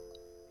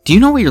Do you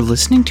know what you're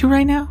listening to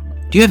right now?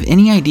 Do you have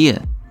any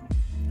idea?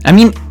 I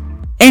mean,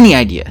 any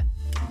idea?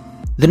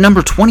 The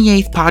number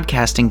 28th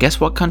podcast in guess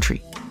what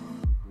country?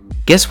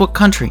 Guess what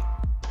country?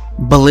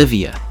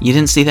 Bolivia. You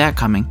didn't see that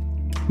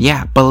coming.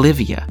 Yeah,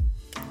 Bolivia.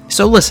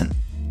 So listen,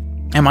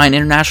 am I an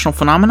international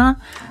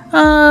phenomenon?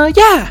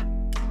 Yeah,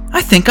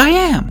 I think I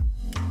am.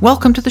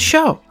 Welcome to the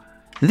show.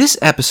 This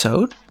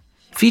episode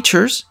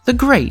features the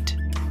great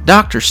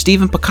Dr.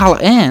 Stephen Pacala,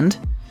 and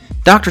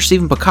Dr.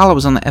 Stephen Pacala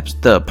was on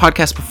the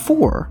podcast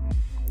before,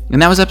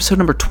 and that was episode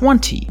number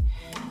 20.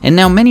 And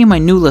now many of my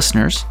new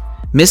listeners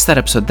missed that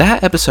episode.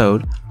 That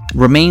episode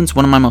remains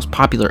one of my most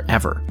popular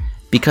ever,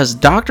 because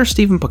Dr.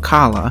 Stephen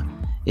Pacala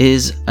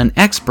is an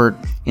expert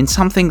in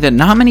something that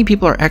not many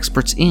people are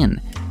experts in: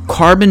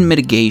 carbon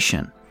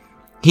mitigation.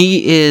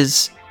 He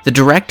is the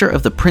director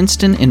of the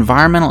Princeton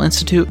Environmental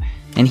Institute,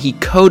 and he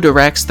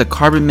co-directs the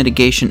Carbon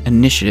Mitigation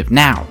Initiative.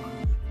 Now,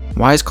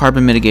 why is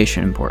carbon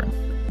mitigation important?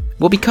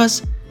 Well,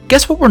 because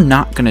guess what we're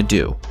not going to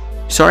do?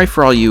 Sorry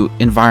for all you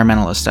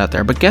environmentalists out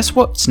there, but guess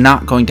what's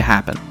not going to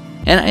happen?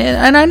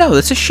 And I know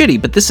this is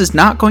shitty, but this is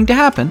not going to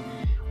happen.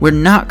 We're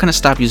not going to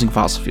stop using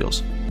fossil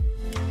fuels.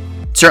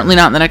 Certainly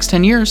not in the next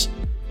 10 years.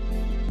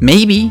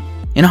 Maybe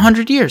in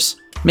 100 years.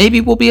 Maybe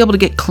we'll be able to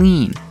get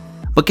clean.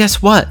 But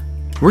guess what?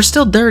 We're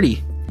still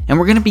dirty, and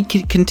we're going to be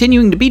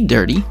continuing to be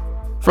dirty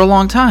for a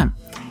long time.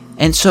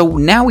 And so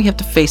now we have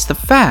to face the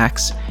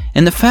facts,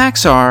 and the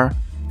facts are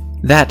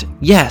that,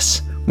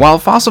 yes, while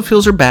fossil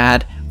fuels are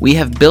bad, we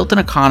have built an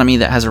economy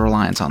that has a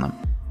reliance on them.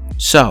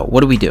 So,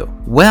 what do?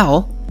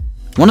 Well,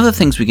 one of the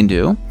things we can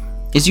do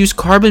is use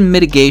carbon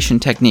mitigation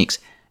techniques,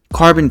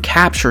 carbon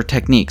capture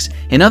techniques.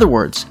 In other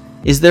words,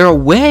 is there a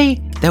way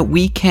that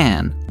we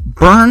can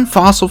burn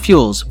fossil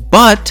fuels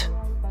but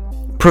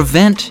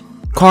prevent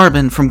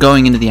carbon from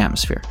going into the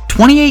atmosphere?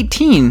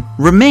 2018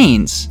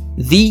 remains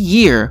the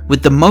year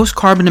with the most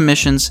carbon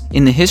emissions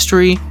in the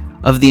history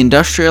of the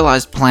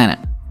industrialized planet.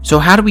 So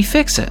how do we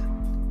fix it?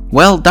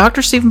 Well,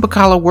 Dr. Stephen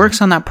Pacala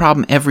works on that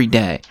problem every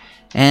day.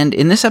 And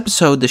in this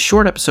episode, the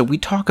short episode, we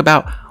talk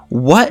about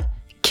what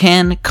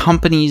can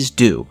companies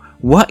do,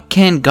 what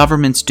can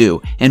governments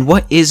do, and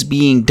what is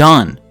being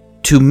done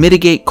to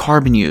mitigate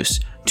carbon use,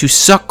 to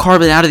suck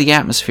carbon out of the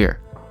atmosphere.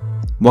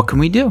 What can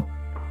we do?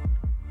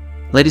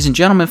 Ladies and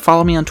gentlemen,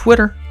 follow me on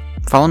Twitter.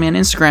 Follow me on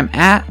Instagram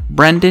at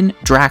Brendan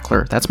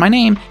Drackler. That's my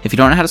name. If you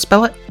don't know how to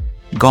spell it,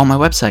 go on my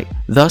website,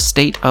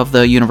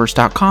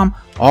 thestateoftheuniverse.com.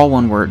 All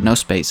one word, no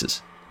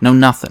spaces, no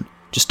nothing.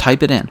 Just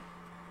type it in.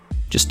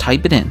 Just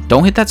type it in.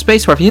 Don't hit that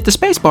space bar. If you hit the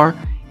space bar,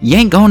 you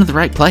ain't going to the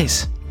right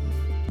place.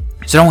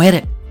 So don't hit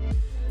it.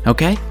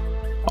 Okay?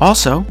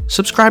 Also,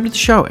 subscribe to the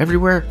show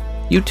everywhere.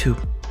 YouTube,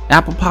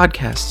 Apple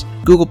Podcasts,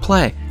 Google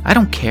Play. I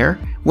don't care.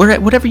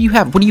 Whatever you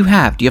have. What do you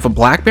have? Do you have a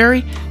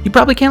BlackBerry? You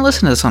probably can't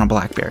listen to this on a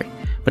BlackBerry.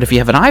 But if you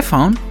have an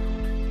iPhone,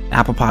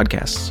 Apple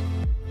Podcasts.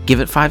 Give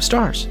it 5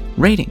 stars.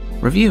 Rating.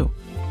 Review.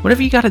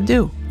 Whatever you got to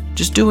do.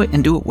 Just do it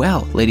and do it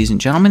well. Ladies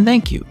and gentlemen,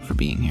 thank you for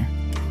being here.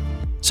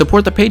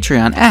 Support the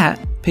Patreon at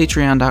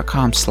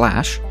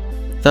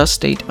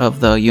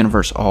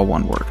patreon.com/thestateoftheuniverse, all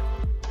one word.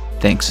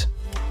 Thanks.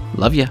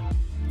 Love ya.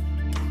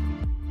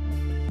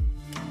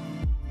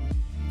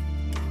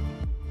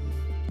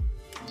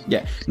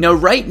 Yeah. Now,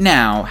 right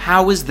now,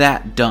 how is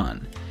that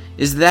done?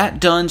 Is that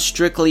done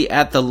strictly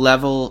at the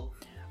level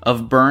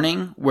of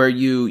burning, where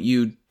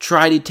you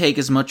try to take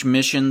as much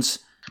emissions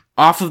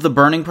off of the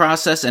burning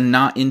process and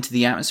not into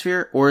the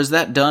atmosphere? Or is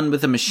that done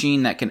with a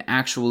machine that can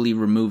actually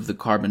remove the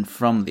carbon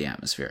from the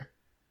atmosphere?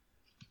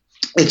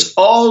 It's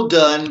all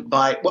done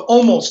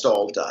almost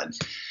all done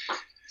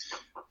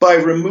by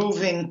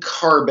removing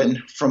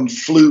carbon from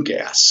flue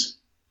gas.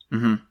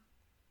 Mm-hmm.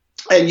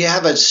 And you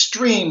have a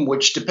stream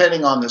which,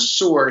 depending on the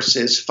source,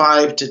 is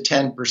 5 to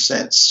 10%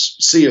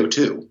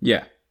 CO2.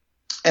 Yeah.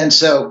 And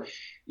so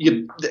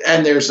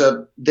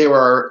there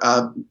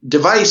are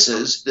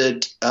devices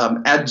that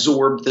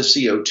absorb the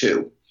CO2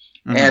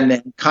 mm-hmm. and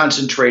then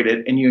concentrate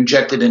it, and you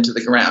inject it into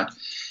the ground.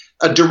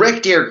 A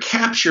direct air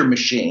capture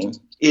machine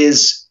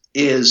is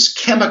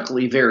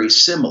chemically very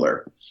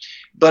similar,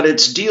 but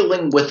it's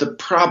dealing with a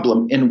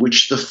problem in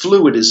which the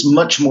fluid is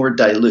much more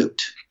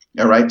dilute.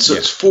 All right, so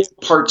It's 4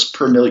 parts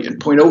per million,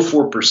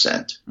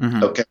 0.04%.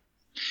 Mm-hmm. Okay,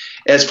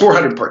 it's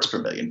 400 parts per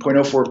million,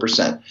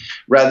 0.04%,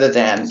 rather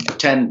than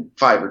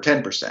 5 or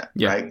 10%.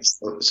 Yeah. Right.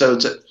 So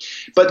it's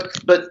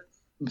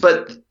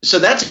so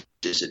that's a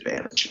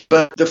disadvantage.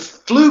 But the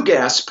flue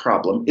gas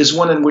problem is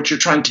one in which you're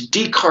trying to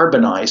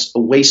decarbonize a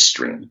waste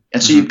stream,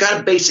 and so mm-hmm. you've got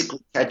to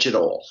basically catch it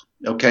all.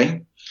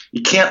 Okay.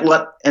 You can't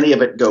let any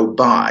of it go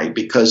by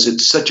because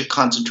it's such a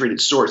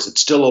concentrated source. It's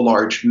still a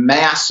large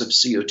mass of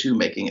CO2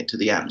 making it to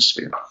the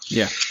atmosphere.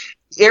 Yeah.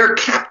 Air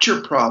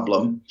capture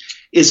problem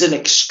is an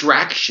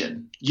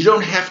extraction. You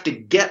don't have to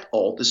get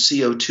all the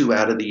CO2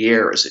 out of the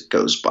air as it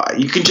goes by.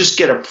 You can just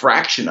get a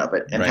fraction of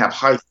it and have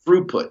high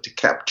throughput to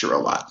capture a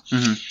lot.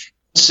 Mm-hmm.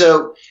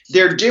 So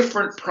there are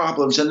different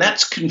problems, and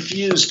that's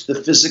confused the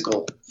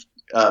physical.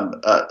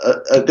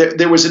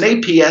 There was an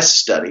APS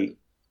study,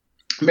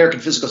 American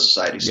Physical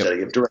Society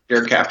study of direct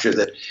air capture,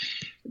 that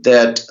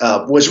that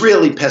was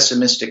really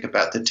pessimistic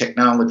about the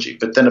technology,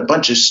 but then a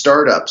bunch of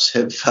startups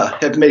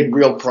have made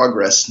real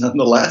progress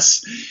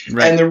nonetheless.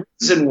 Right. And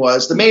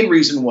the main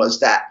reason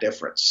was that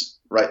difference,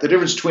 right? The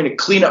difference between a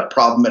cleanup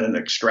problem and an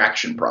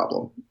extraction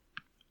problem.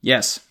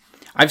 Yes.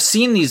 I've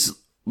seen these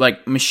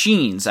like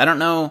machines. I don't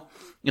know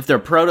if they're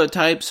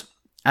prototypes.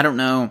 I don't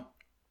know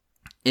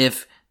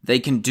if they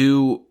can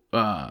do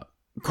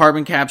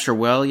carbon capture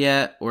well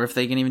yet, or if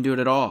they can even do it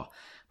at all.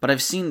 But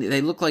I've seen,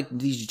 they look like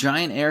these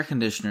giant air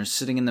conditioners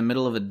sitting in the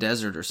middle of a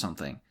desert or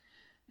something.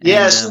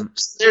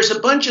 Yes, there's a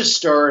bunch of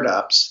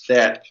startups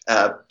that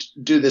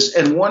do this,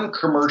 and one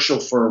commercial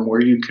firm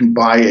where you can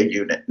buy a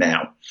unit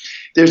now.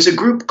 There's a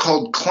group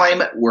called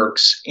Climate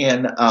Works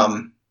in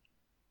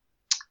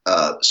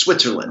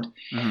Switzerland,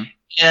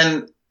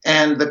 and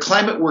the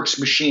Climate Works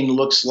machine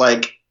looks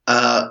like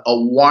a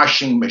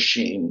washing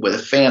machine with a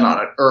fan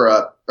on it, or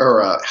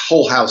a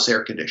whole house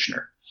air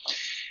conditioner.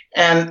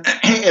 And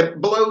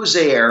it blows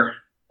air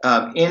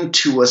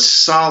into a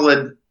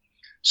solid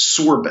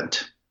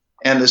sorbent,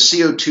 and the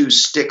CO2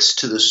 sticks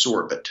to the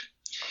sorbent.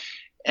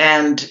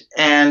 And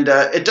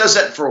it does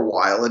that for a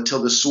while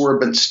until the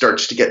sorbent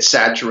starts to get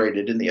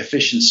saturated and the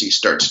efficiency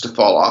starts to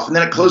fall off. And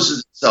then it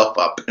closes itself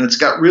up, and it's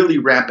got really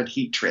rapid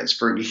heat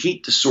transfer. And you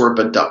heat the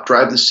sorbent up,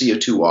 drive the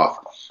CO2 off,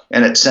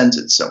 and it sends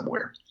it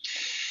somewhere.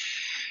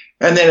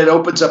 And then it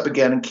opens up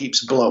again and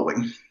keeps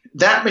blowing.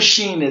 That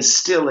machine is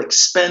still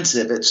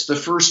expensive. It's the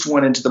first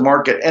one into the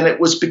market, and it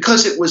was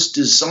because it was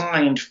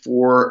designed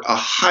for a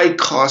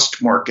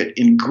high-cost market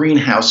in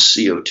greenhouse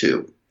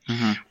CO2.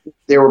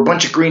 There were a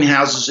bunch of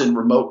greenhouses in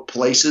remote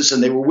places,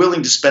 and they were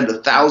willing to spend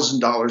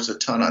 $1,000 a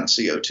ton on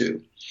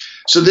CO2.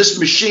 So this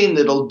machine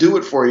that'll do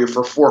it for you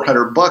for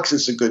 $400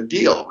 is a good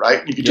deal,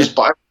 right? You can just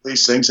buy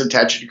these things and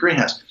attach it to your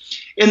greenhouse.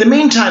 In the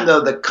meantime, though,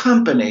 the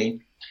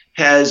company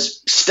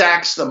has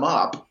stacks them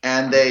up,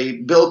 and they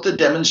built a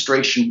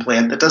demonstration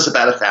plant that does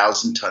about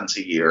 1,000 tons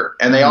a year.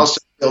 And they also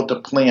built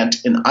a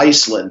plant in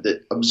Iceland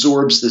that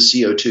absorbs the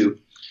CO2,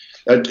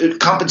 it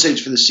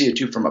compensates for the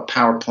CO2 from a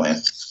power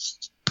plant.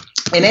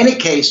 In any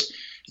case,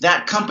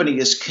 that company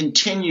has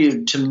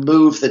continued to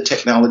move the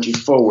technology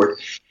forward.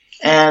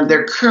 And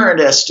their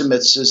current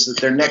estimates is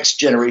that their next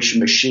generation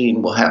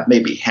machine will have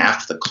maybe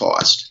half the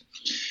cost.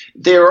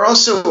 There are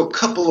also a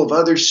couple of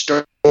other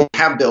startups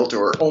have built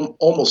or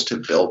almost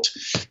have built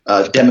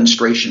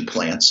demonstration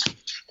plants.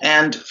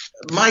 And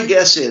my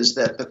guess is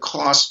that the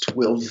cost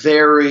will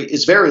vary,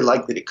 is very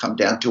likely to come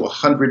down to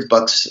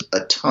 $100 a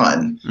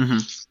ton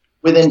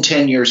within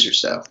 10 years or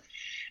so.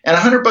 And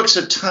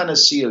 $100 a ton of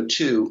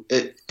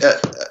CO2,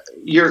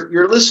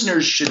 your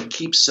listeners should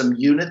keep some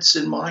units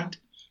in mind,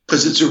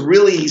 because it's a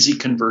really easy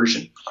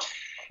conversion.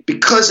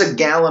 Because a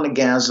gallon of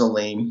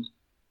gasoline,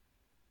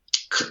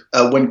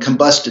 when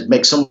combusted,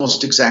 makes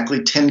almost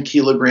exactly 10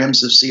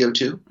 kilograms of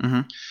CO2.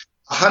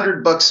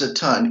 $100 a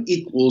ton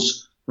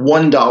equals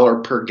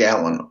 $1 per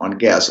gallon on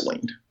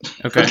gasoline.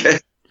 Okay.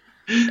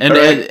 And,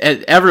 right?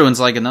 and everyone's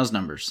liking those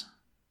numbers.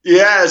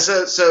 Yeah.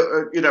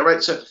 So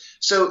right.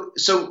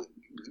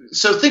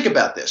 So think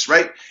about this,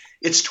 right?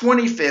 It's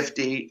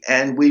 2050,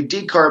 and we've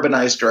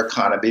decarbonized our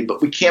economy,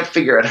 but we can't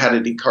figure out how to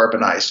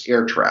decarbonize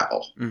air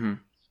travel.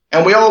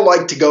 And we all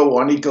like to go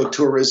on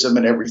ecotourism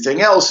and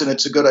everything else, and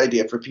it's a good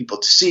idea for people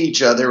to see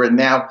each other. And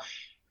now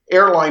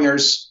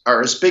airliners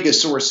are as big a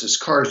source as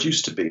cars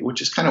used to be,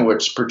 which is kind of where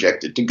it's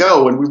projected to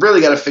go. And we've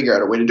really got to figure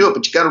out a way to do it,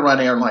 but you got to run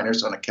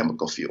airliners on a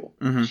chemical fuel.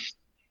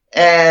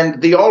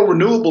 And the all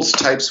renewables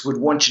types would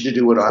want you to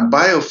do it on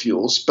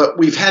biofuels, but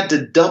we've had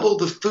to double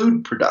the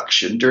food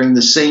production during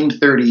the same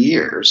 30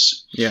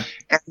 years. Yeah.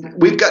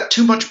 And we've got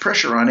too much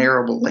pressure on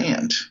arable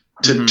land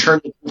to turn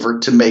it over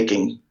to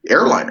making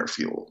airliner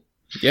fuel.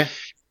 Yeah.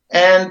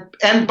 And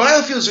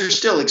biofuels are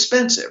still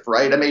expensive,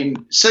 right? I mean,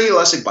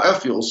 cellulosic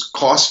biofuels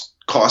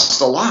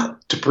cost a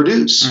lot to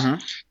produce,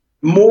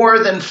 more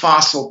than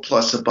fossil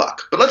plus $1.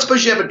 But let's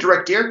suppose you have a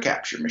direct air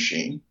capture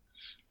machine,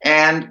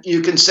 and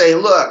you can say,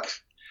 look,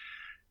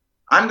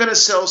 I'm going to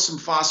sell some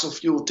fossil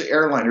fuel to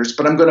airliners,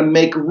 but I'm going to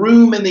make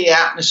room in the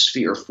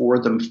atmosphere for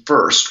them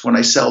first when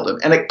I sell them.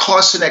 And it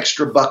costs an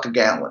extra $1 a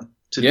gallon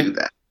to do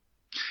that.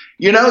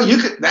 You know,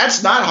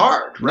 that's not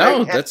hard, right?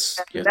 No,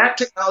 that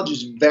technology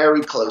is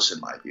very close in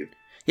my view.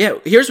 Yeah,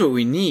 here's what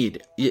we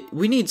need.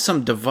 We need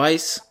some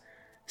device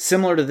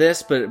similar to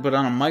this, but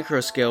on a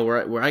micro scale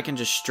where I can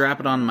just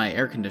strap it on my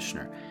air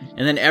conditioner.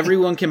 And then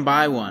everyone can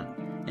buy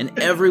one. And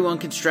everyone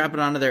can strap it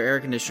onto their air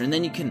conditioner. And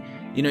then you can,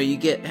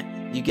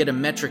 you get a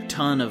metric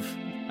ton of,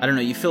 I don't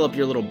know, you fill up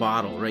your little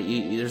bottle, right?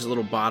 There's a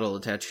little bottle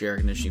attached to your air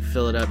conditioner. You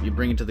fill it up, you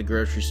bring it to the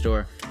grocery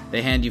store.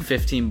 They hand you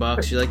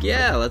 $15. You're like,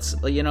 yeah,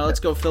 let's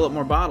go fill up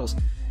more bottles.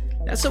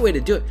 That's the way to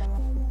do it.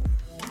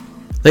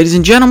 Ladies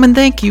and gentlemen,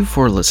 thank you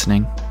for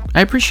listening.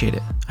 I appreciate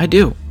it. I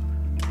do.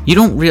 You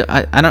don't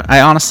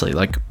I honestly,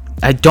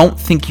 I don't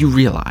think you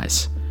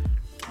realize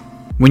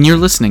when you're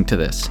listening to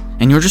this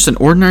and you're just an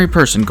ordinary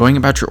person going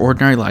about your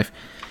ordinary life,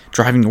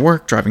 driving to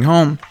work, driving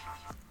home,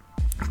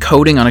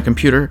 coding on a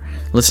computer,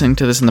 listening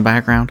to this in the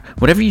background,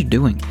 whatever you're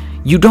doing,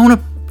 you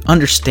don't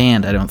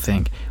understand, I don't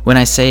think, when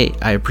I say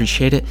I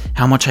appreciate it,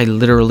 how much I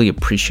literally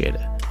appreciate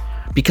it.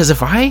 Because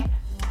if I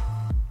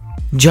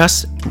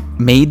just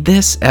made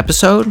this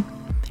episode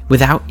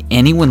without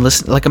anyone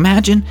listening, like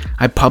imagine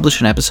I publish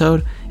an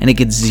episode and it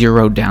gets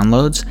 0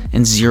 downloads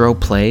and 0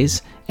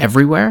 plays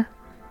everywhere.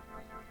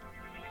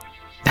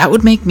 That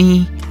would make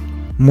me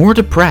more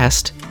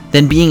depressed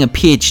than being a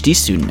PhD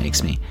student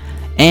makes me.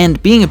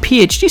 And being a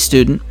PhD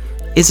student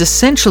is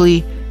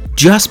essentially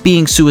just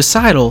being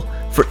suicidal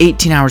for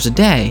 18 hours a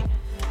day.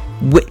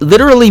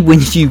 Literally, when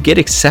you get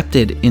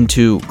accepted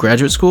into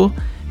graduate school,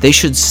 they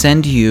should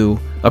send you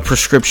a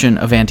prescription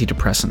of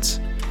antidepressants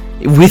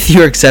with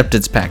your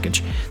acceptance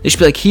package. They should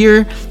be like,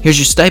 here's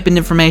your stipend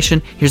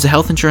information, here's the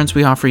health insurance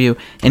we offer you,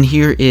 and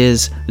here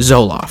is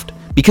Zoloft.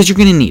 Because you're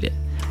going to need it.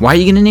 Why are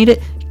you going to need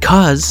it?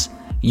 Because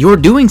you're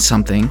doing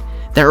something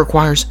that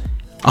requires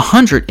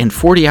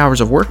 140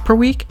 hours of work per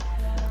week,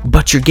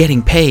 but you're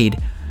getting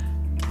paid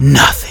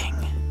nothing.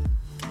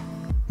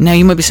 Now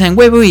you might be saying,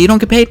 wait, you don't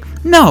get paid?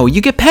 No,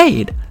 you get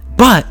paid,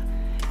 but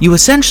you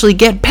essentially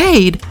get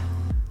paid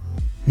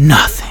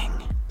nothing.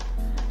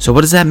 So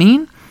what does that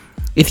mean?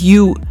 If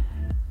you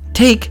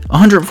take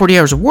 140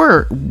 hours of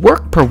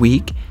work per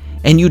week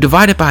and you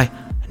divide it by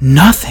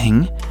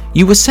nothing,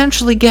 you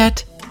essentially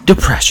get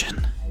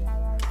depression.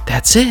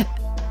 That's it.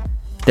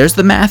 There's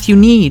the math you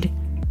need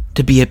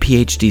to be a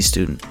PhD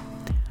student.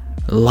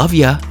 Love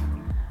ya.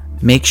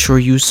 Make sure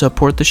you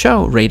support the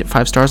show. Rate it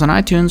 5 stars on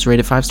iTunes, rate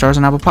it 5 stars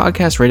on Apple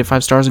Podcasts, rate it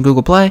 5 stars on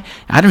Google Play.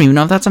 I don't even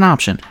know if that's an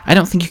option. I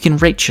don't think you can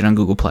rate shit on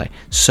Google Play.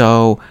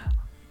 So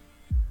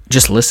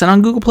just listen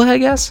on Google Play, I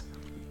guess.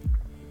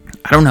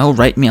 I don't know,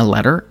 write me a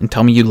letter and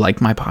tell me you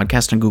like my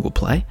podcast on Google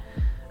Play.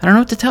 I don't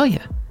know what to tell you.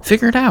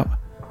 Figure it out.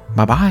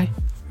 Bye-bye.